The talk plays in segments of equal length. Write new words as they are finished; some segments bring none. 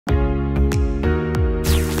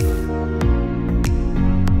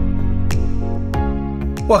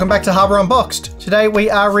Welcome back to Hardware Unboxed. Today we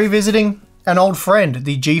are revisiting an old friend,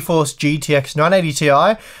 the GeForce GTX 980 Ti,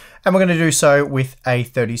 and we're going to do so with a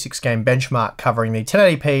 36 game benchmark covering the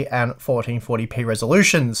 1080p and 1440p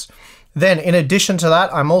resolutions. Then in addition to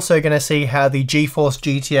that, I'm also going to see how the GeForce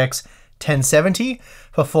GTX 1070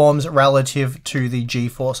 performs relative to the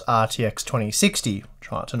GeForce RTX 2060.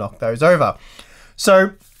 Try to knock those over.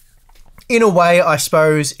 So in a way, I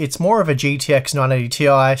suppose it's more of a GTX 980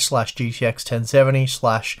 Ti slash GTX 1070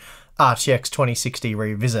 slash RTX 2060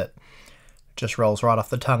 revisit. Just rolls right off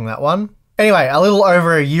the tongue, that one. Anyway, a little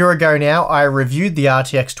over a year ago now, I reviewed the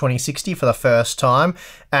RTX 2060 for the first time,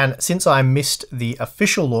 and since I missed the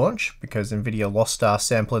official launch, because Nvidia lost our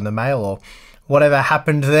sample in the mail or whatever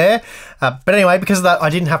happened there. But anyway, because of that, I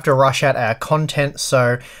didn't have to rush out our content.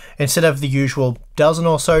 So instead of the usual dozen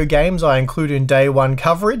or so games I include in day one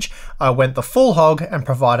coverage, I went the full hog and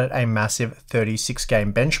provided a massive 36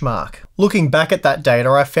 game benchmark. Looking back at that data,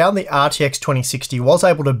 I found the RTX 2060 was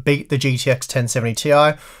able to beat the GTX 1070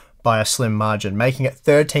 Ti by a slim margin, making it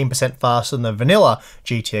 13% faster than the vanilla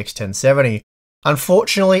GTX 1070.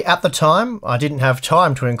 Unfortunately, at the time, I didn't have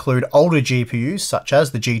time to include older GPUs, such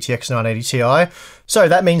as the GTX 980 Ti, so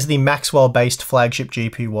that means the Maxwell-based flagship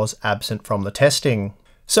GPU was absent from the testing.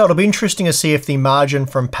 So it'll be interesting to see if the margin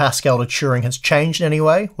from Pascal to Turing has changed in any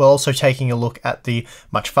way. We're also taking a look at the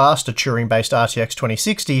much faster Turing-based RTX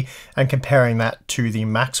 2060 and comparing that to the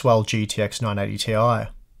Maxwell GTX 980 Ti.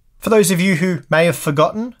 For those of you who may have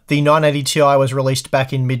forgotten, the 980 Ti was released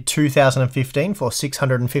back in mid-2015 for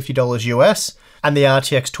 $650 US, and the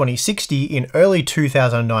RTX 2060 in early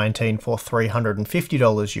 2019 for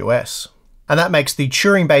 $350 US. And that makes the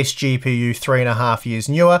Turing-based GPU 3.5 years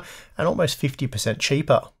newer and almost 50%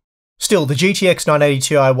 cheaper. Still, the GTX 980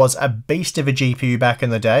 Ti was a beast of a GPU back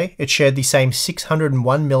in the day. It shared the same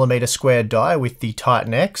 601mm squared die with the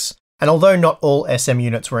Titan X, and although not all SM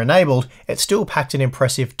units were enabled, it still packed an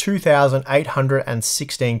impressive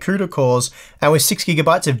 2,816 CUDA cores, and with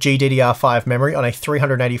 6GB of GDDR5 memory on a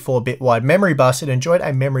 384-bit wide memory bus, it enjoyed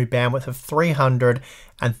a memory bandwidth of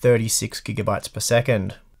 336GB per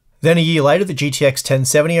second. Then a year later, the GTX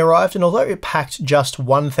 1070 arrived, and although it packed just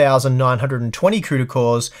 1,920 CUDA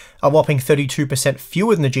cores, a whopping 32%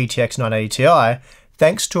 fewer than the GTX 980 Ti,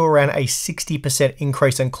 thanks to around a 60%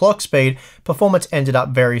 increase in clock speed, performance ended up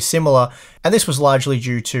very similar, and this was largely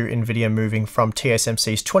due to Nvidia moving from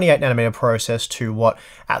TSMC's 28nm process to what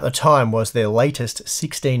at the time was their latest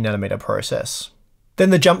 16nm process. Then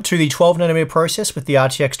the jump to the 12nm process with the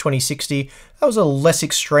RTX 2060, that was a less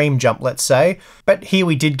extreme jump, let's say, but here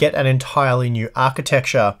we did get an entirely new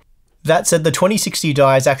architecture. That said, the 2060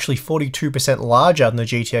 die is actually 42% larger than the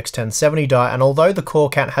GTX 1070 die, and although the core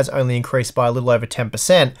count has only increased by a little over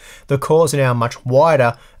 10%, the cores are now much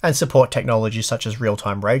wider and support technologies such as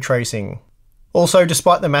real-time ray tracing. Also,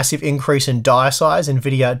 despite the massive increase in die size,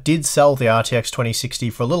 Nvidia did sell the RTX 2060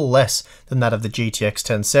 for a little less than that of the GTX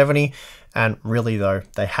 1070, and really though,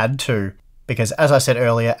 they had to, because as I said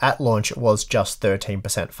earlier, at launch it was just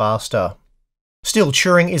 13% faster. Still,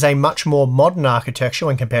 Turing is a much more modern architecture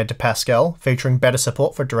when compared to Pascal, featuring better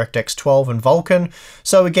support for DirectX 12 and Vulkan,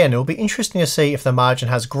 so again, it'll be interesting to see if the margin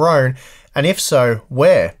has grown, and if so,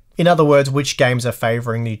 where? In other words, which games are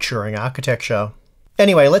favouring the Turing architecture.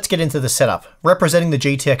 Anyway, let's get into the setup. Representing the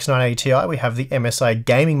GTX 980 Ti, we have the MSI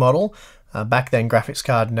gaming model. Back then, graphics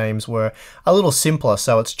card names were a little simpler,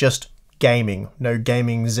 so it's just gaming. No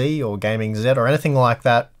Gaming Z or Gaming Z or anything like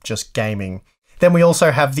that, just gaming. Then we also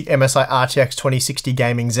have the MSI RTX 2060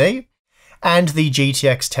 Gaming Z and the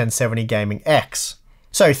GTX 1070 Gaming X.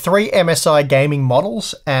 So 3 MSI gaming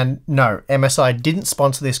models, and no, MSI didn't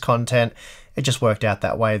sponsor this content. It just worked out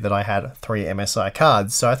that way that I had 3 MSI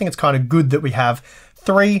cards. So I think it's kind of good that we have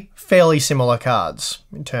 3 fairly similar cards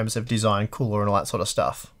in terms of design, cooler and all that sort of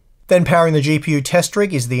stuff. Then powering the GPU test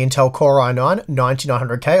rig is the Intel Core i9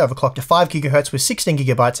 9900K overclocked to 5GHz with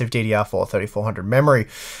 16GB of DDR4 3400 memory.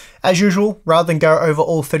 As usual, rather than go over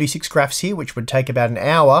all 36 graphs here, which would take about an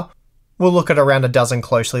hour, we'll look at around a dozen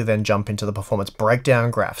closely, then jump into the performance breakdown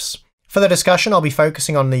graphs. For the discussion, I'll be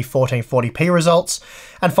focusing on the 1440p results.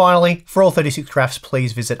 And finally, for all 36 graphs,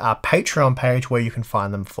 please visit our Patreon page where you can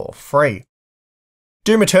find them for free.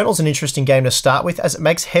 Doom Eternal is an interesting game to start with as it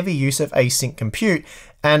makes heavy use of async compute,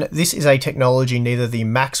 and this is a technology neither the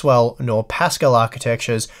Maxwell nor Pascal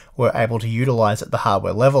architectures were able to utilize at the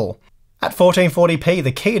hardware level. At 1440p,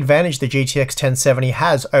 the key advantage the GTX 1070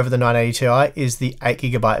 has over the 980 Ti is the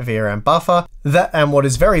 8GB VRAM buffer, that and what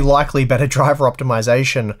is very likely better driver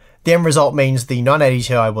optimization. The end result means the 980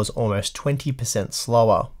 Ti was almost 20%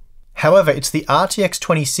 slower. However, it's the RTX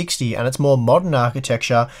 2060 and its more modern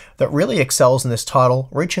architecture that really excels in this title,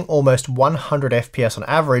 reaching almost 100 FPS on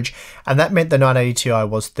average, and that meant the 980 Ti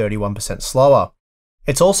was 31% slower.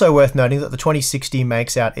 It's also worth noting that the 2060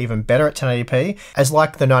 makes out even better at 1080p, as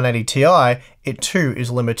like the 980 Ti, it too is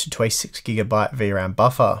limited to a 6GB VRAM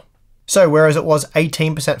buffer. So whereas it was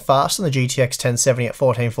 18% faster than the GTX 1070 at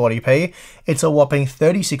 1440p, it's a whopping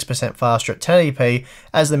 36% faster at 1080p,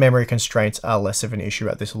 as the memory constraints are less of an issue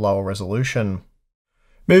at this lower resolution.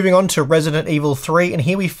 Moving on to Resident Evil 3, and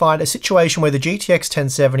here we find a situation where the GTX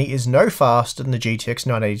 1070 is no faster than the GTX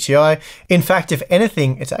 980 Ti. In fact, if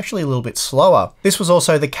anything, it's actually a little bit slower. This was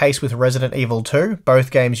also the case with Resident Evil 2.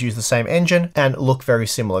 Both games use the same engine and look very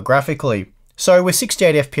similar graphically. So with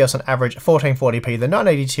 68 FPS on average at 1440p, the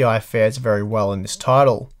 980 Ti fares very well in this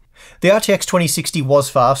title. The RTX 2060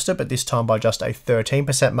 was faster, but this time by just a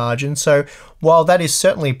 13% margin, so while that is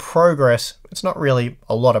certainly progress, it's not really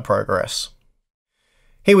a lot of progress.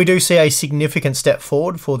 Here we do see a significant step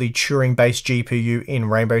forward for the Turing-based GPU in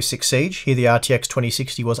Rainbow Six Siege. Here the RTX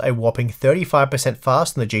 2060 was a whopping 35%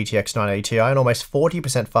 faster than the GTX 980 Ti and almost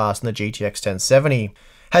 40% faster than the GTX 1070.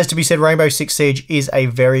 Has to be said, Rainbow Six Siege is a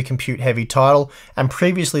very compute-heavy title, and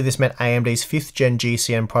previously this meant AMD's 5th gen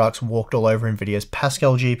GCN products walked all over Nvidia's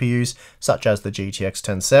Pascal GPUs, such as the GTX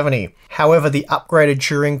 1070. However, the upgraded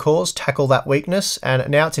Turing cores tackle that weakness, and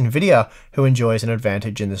now it's Nvidia who enjoys an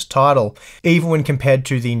advantage in this title, even when compared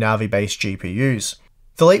to the Navi-based GPUs.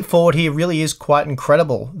 The leap forward here really is quite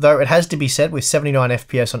incredible, though it has to be said with 79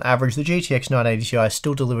 FPS on average, the GTX 980 Ti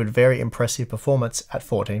still delivered very impressive performance at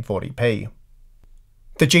 1440p.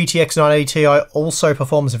 The GTX 980 Ti also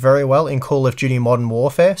performs very well in Call of Duty Modern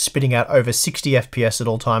Warfare, spitting out over 60 FPS at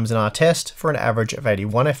all times in our test for an average of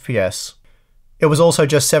 81 FPS. It was also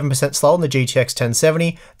just 7% slower than the GTX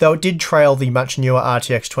 1070, though it did trail the much newer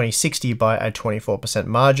RTX 2060 by a 24%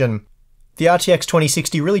 margin. The RTX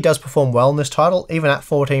 2060 really does perform well in this title, even at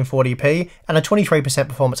 1440p, and a 23%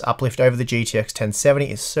 performance uplift over the GTX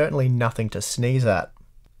 1070 is certainly nothing to sneeze at.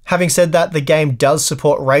 Having said that, the game does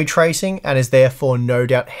support ray tracing and is therefore no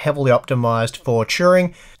doubt heavily optimized for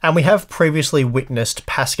Turing, and we have previously witnessed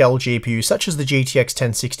Pascal GPUs such as the GTX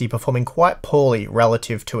 1060 performing quite poorly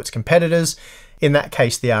relative to its competitors, in that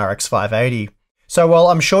case the RX 580. So while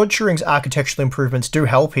I'm sure Turing's architectural improvements do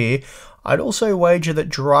help here, I'd also wager that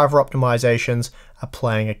driver optimizations are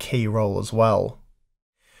playing a key role as well.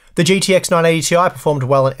 The GTX 980 Ti performed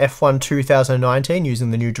well in F1 2019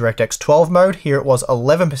 using the new DirectX 12 mode. Here it was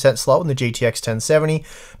 11% slower than the GTX 1070,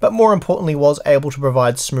 but more importantly was able to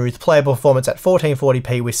provide smooth playable performance at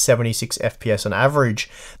 1440p with 76 FPS on average.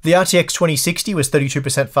 The RTX 2060 was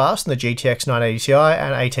 32% faster than the GTX 980 Ti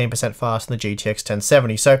and 18% faster than the GTX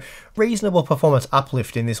 1070, so reasonable performance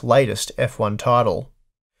uplift in this latest F1 title.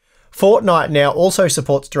 Fortnite now also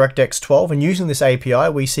supports DirectX 12, and using this API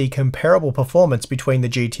we see comparable performance between the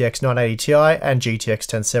GTX 980 Ti and GTX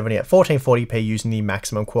 1070 at 1440p using the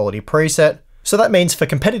maximum quality preset. So that means for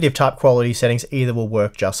competitive type quality settings either will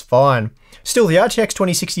work just fine. Still, the RTX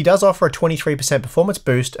 2060 does offer a 23% performance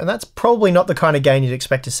boost, and that's probably not the kind of gain you'd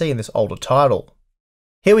expect to see in this older title.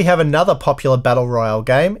 Here we have another popular battle royale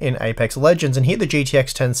game in Apex Legends, and here the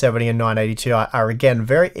GTX 1070 and 980 Ti are again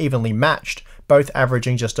very evenly matched, both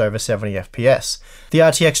averaging just over 70 FPS. The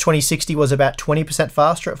RTX 2060 was about 20%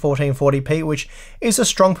 faster at 1440p, which is a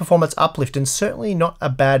strong performance uplift and certainly not a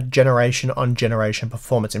bad generation on generation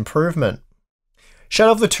performance improvement.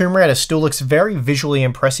 Shadow of the Tomb Raider still looks very visually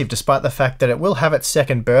impressive despite the fact that it will have its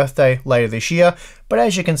second birthday later this year, but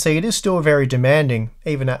as you can see it is still very demanding,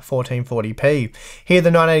 even at 1440p. Here the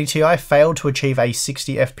 980 Ti failed to achieve a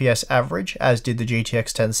 60 FPS average, as did the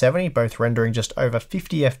GTX 1070, both rendering just over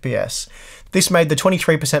 50 FPS. This made the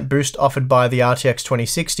 23% boost offered by the RTX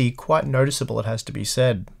 2060 quite noticeable, it has to be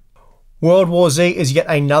said. World War Z is yet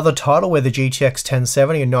another title where the GTX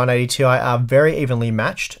 1070 and 980 Ti are very evenly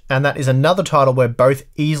matched, and that is another title where both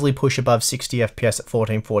easily push above 60 FPS at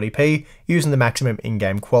 1440p using the maximum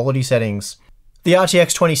in-game quality settings. The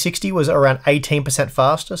RTX 2060 was around 18%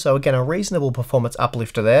 faster, so again a reasonable performance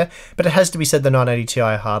uplifter there, but it has to be said the 980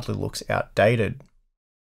 Ti hardly looks outdated.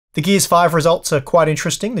 The Gears 5 results are quite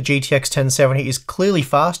interesting. The GTX 1070 is clearly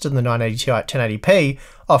faster than the 980 Ti at 1080p,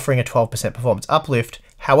 offering a 12% performance uplift.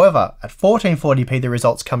 However, at 1440p the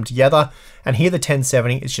results come together, and here the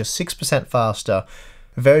 1070 is just 6% faster,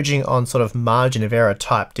 verging on sort of margin of error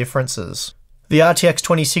type differences. The RTX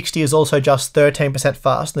 2060 is also just 13%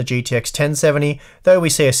 faster than the GTX 1070, though we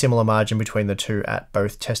see a similar margin between the two at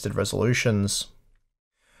both tested resolutions.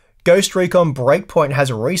 Ghost Recon Breakpoint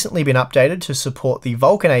has recently been updated to support the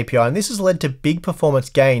Vulkan API, and this has led to big performance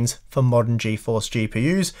gains for modern GeForce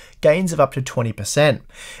GPUs, gains of up to 20%.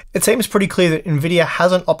 It seems pretty clear that Nvidia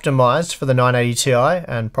hasn't optimized for the 980 Ti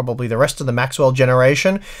and probably the rest of the Maxwell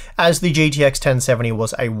generation, as the GTX 1070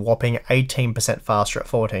 was a whopping 18% faster at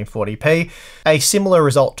 1440p, a similar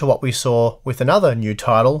result to what we saw with another new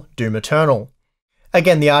title, Doom Eternal.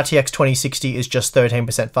 Again, the RTX 2060 is just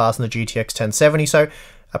 13% faster than the GTX 1070, so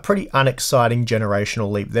a pretty unexciting generational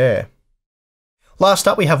leap there. Last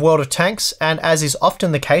up, we have World of Tanks, and as is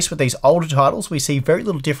often the case with these older titles, we see very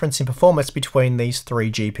little difference in performance between these three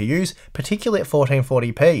GPUs, particularly at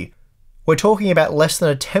 1440p. We're talking about less than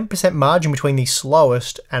a 10% margin between the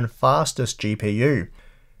slowest and fastest GPU.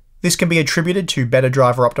 This can be attributed to better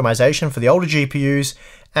driver optimization for the older GPUs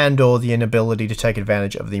and/or the inability to take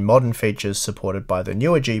advantage of the modern features supported by the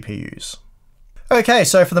newer GPUs. Okay,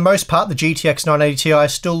 so for the most part, the GTX 980 Ti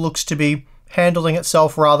still looks to be handling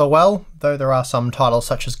itself rather well, though there are some titles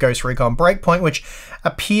such as Ghost Recon Breakpoint which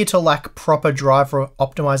appear to lack proper driver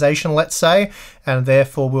optimization, let's say, and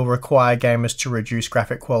therefore will require gamers to reduce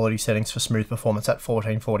graphic quality settings for smooth performance at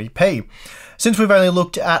 1440p. Since we've only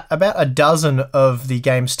looked at about a dozen of the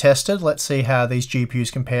games tested, let's see how these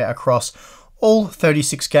GPUs compare across all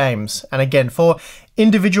 36 games. And again, for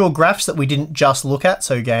individual graphs that we didn't just look at,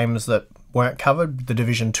 so games that weren't covered, The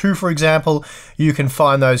Division 2 for example, you can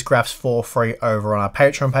find those graphs for free over on our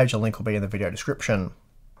Patreon page. The link will be in the video description.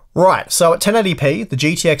 Right, so at 1080p, the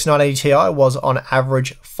GTX 980 Ti was on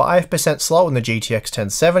average 5% slower than the GTX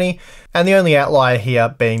 1070, and the only outlier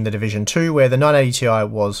here being The Division 2, where the 980 Ti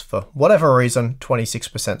was, for whatever reason,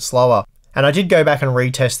 26% slower. And I did go back and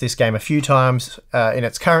retest this game a few times. In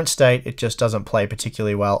its current state, it just doesn't play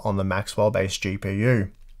particularly well on the Maxwell-based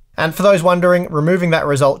GPU. And for those wondering, removing that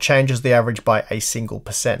result changes the average by a single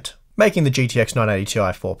percent, making the GTX 980 Ti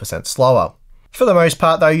 4% slower. For the most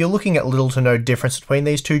part though, you're looking at little to no difference between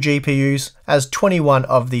these two GPUs, as 21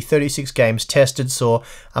 of the 36 games tested saw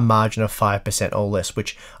a margin of 5% or less,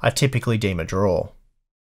 which I typically deem a draw.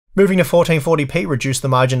 Moving to 1440p reduced the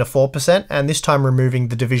margin to 4%, and this time removing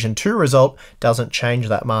the Division 2 result doesn't change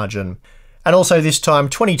that margin. And also this time,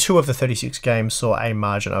 22 of the 36 games saw a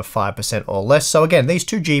margin of 5% or less, so again, these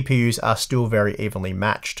two GPUs are still very evenly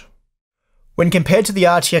matched. When compared to the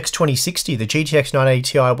RTX 2060, the GTX 980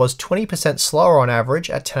 Ti was 20% slower on average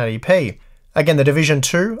at 1080p. Again, the Division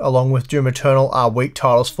 2, along with Doom Eternal, are weak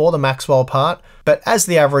titles for the Maxwell part, but as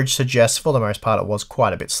the average suggests, for the most part it was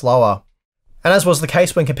quite a bit slower. And as was the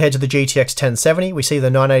case when compared to the GTX 1070, we see the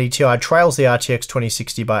 980 Ti trails the RTX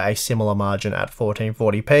 2060 by a similar margin at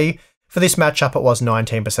 1440p. For this matchup, it was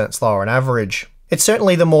 19% slower on average. It's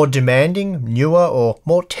certainly the more demanding, newer, or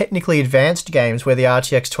more technically advanced games where the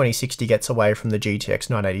RTX 2060 gets away from the GTX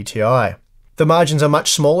 980 Ti. The margins are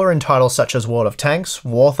much smaller in titles such as World of Tanks,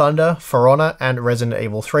 War Thunder, For Honor, and Resident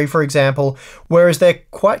Evil 3 for example, whereas they're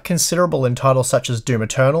quite considerable in titles such as Doom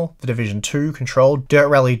Eternal, The Division 2, Control, Dirt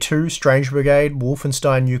Rally 2, Strange Brigade,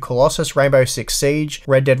 Wolfenstein New Colossus, Rainbow Six Siege,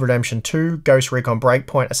 Red Dead Redemption 2, Ghost Recon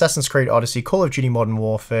Breakpoint, Assassin's Creed Odyssey, Call of Duty Modern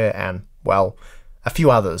Warfare, and, well, a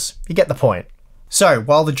few others. You get the point. So,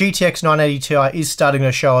 while the GTX 980 Ti is starting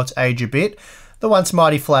to show its age a bit, the once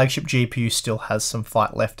mighty flagship GPU still has some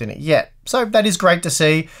fight left in it yet. So that is great to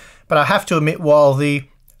see, but I have to admit, while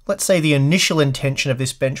let's say the initial intention of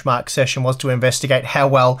this benchmark session was to investigate how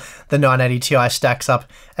well the 980 Ti stacks up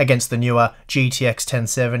against the newer GTX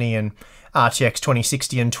 1070 and RTX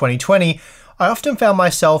 2060 and 2020, I often found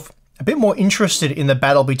myself a bit more interested in the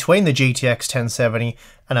battle between the GTX 1070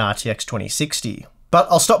 and RTX 2060. But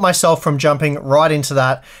I'll stop myself from jumping right into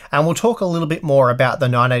that, and we'll talk a little bit more about the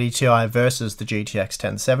 980 Ti versus the GTX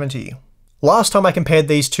 1070. Last time I compared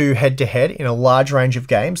these two head-to-head in a large range of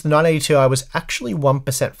games, the 980 Ti was actually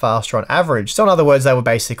 1% faster on average, so in other words they were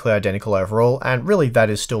basically identical overall, and really that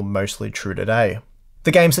is still mostly true today.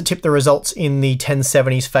 The games that tip the results in the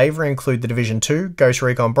 1070's favour include The Division 2, Ghost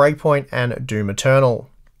Recon Breakpoint, and Doom Eternal.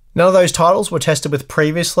 None of those titles were tested with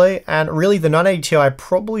previously, and really the 980 Ti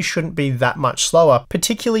probably shouldn't be that much slower,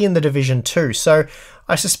 particularly in the Division 2, so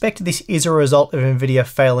I suspect this is a result of Nvidia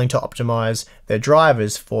failing to optimise their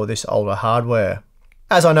drivers for this older hardware.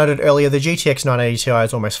 As I noted earlier, the GTX 980 Ti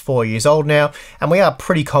is almost 4 years old now, and we are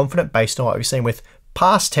pretty confident, based on what we've seen with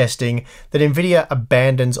past testing, that Nvidia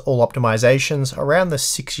abandons all optimizations around the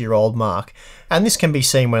 6-year-old mark, and this can be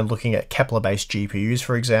seen when looking at Kepler-based GPUs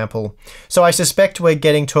for example. So I suspect we're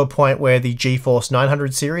getting to a point where the GeForce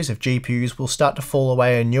 900 series of GPUs will start to fall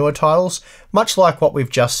away in newer titles, much like what we've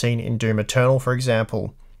just seen in Doom Eternal for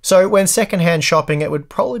example. So when secondhand shopping, it would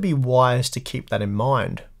probably be wise to keep that in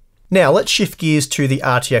mind. Now let's shift gears to the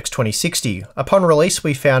RTX 2060. Upon release,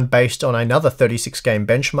 we found, based on another 36 game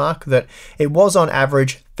benchmark, that it was on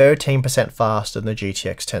average 13% faster than the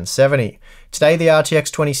GTX 1070. Today the RTX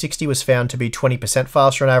 2060 was found to be 20%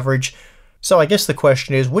 faster on average, so I guess the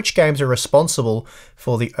question is, which games are responsible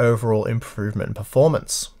for the overall improvement in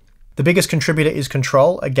performance? The biggest contributor is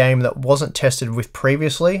Control, a game that wasn't tested with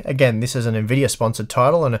previously. Again, this is an Nvidia sponsored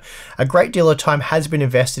title, and a great deal of time has been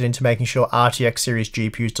invested into making sure RTX series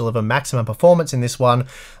GPUs deliver maximum performance in this one,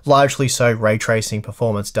 largely so ray tracing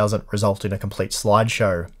performance doesn't result in a complete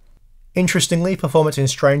slideshow. Interestingly, performance in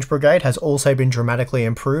Strange Brigade has also been dramatically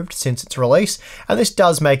improved since its release, and this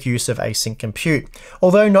does make use of async compute.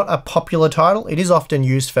 Although not a popular title, it is often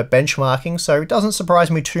used for benchmarking, so it doesn't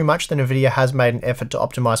surprise me too much that Nvidia has made an effort to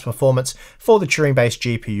optimize performance for the Turing-based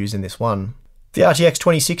GPUs in this one. The RTX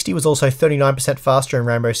 2060 was also 39% faster in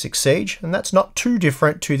Rainbow Six Siege, and that's not too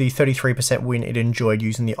different to the 33% win it enjoyed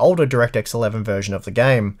using the older DirectX 11 version of the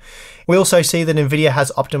game. We also see that Nvidia has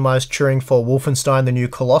optimized Turing for Wolfenstein: The New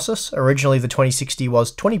Colossus. Originally the 2060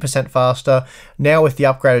 was 20% faster, now with the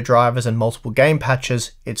upgraded drivers and multiple game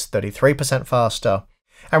patches, it's 33% faster.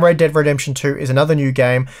 And Red Dead Redemption 2 is another new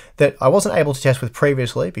game that I wasn't able to test with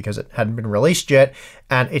previously because it hadn't been released yet,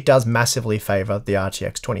 and it does massively favour the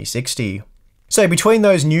RTX 2060. So between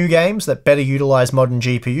those new games that better utilize modern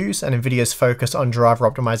GPUs and Nvidia's focus on driver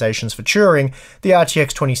optimizations for Turing, the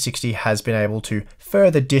RTX 2060 has been able to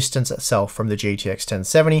further distance itself from the GTX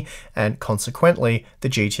 1070 and consequently the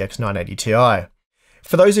GTX 980 Ti.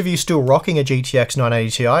 For those of you still rocking a GTX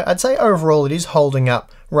 980 Ti, I'd say overall it is holding up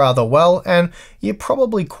rather well, and you're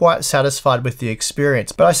probably quite satisfied with the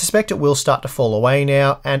experience, but I suspect it will start to fall away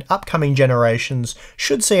now, and upcoming generations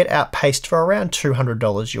should see it outpaced for around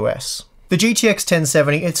 $200 US. The GTX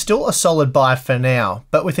 1070, it's still a solid buy for now,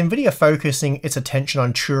 but with Nvidia focusing its attention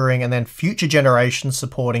on Turing and then future generations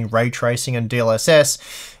supporting ray tracing and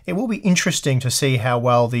DLSS, it will be interesting to see how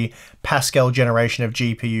well the Pascal generation of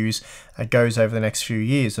GPUs goes over the next few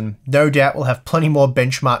years, and no doubt we'll have plenty more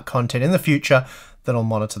benchmark content in the future that'll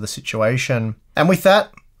monitor the situation. And with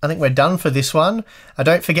that, I think we're done for this one.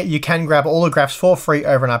 Don't forget you can grab all the graphs for free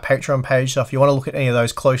over on our Patreon page, so if you want to look at any of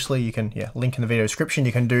those closely, you can link in the video description,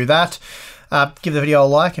 you can do that. Give the video a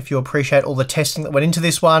like if you appreciate all the testing that went into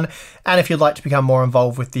this one, and if you'd like to become more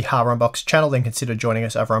involved with the Unboxed channel, then consider joining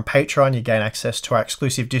us over on Patreon. You gain access to our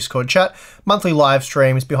exclusive Discord chat, monthly live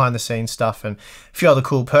streams, behind the scenes stuff, and a few other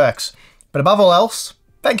cool perks. But above all else,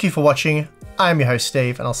 thank you for watching. I am your host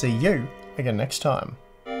Steve, and I'll see you again next time.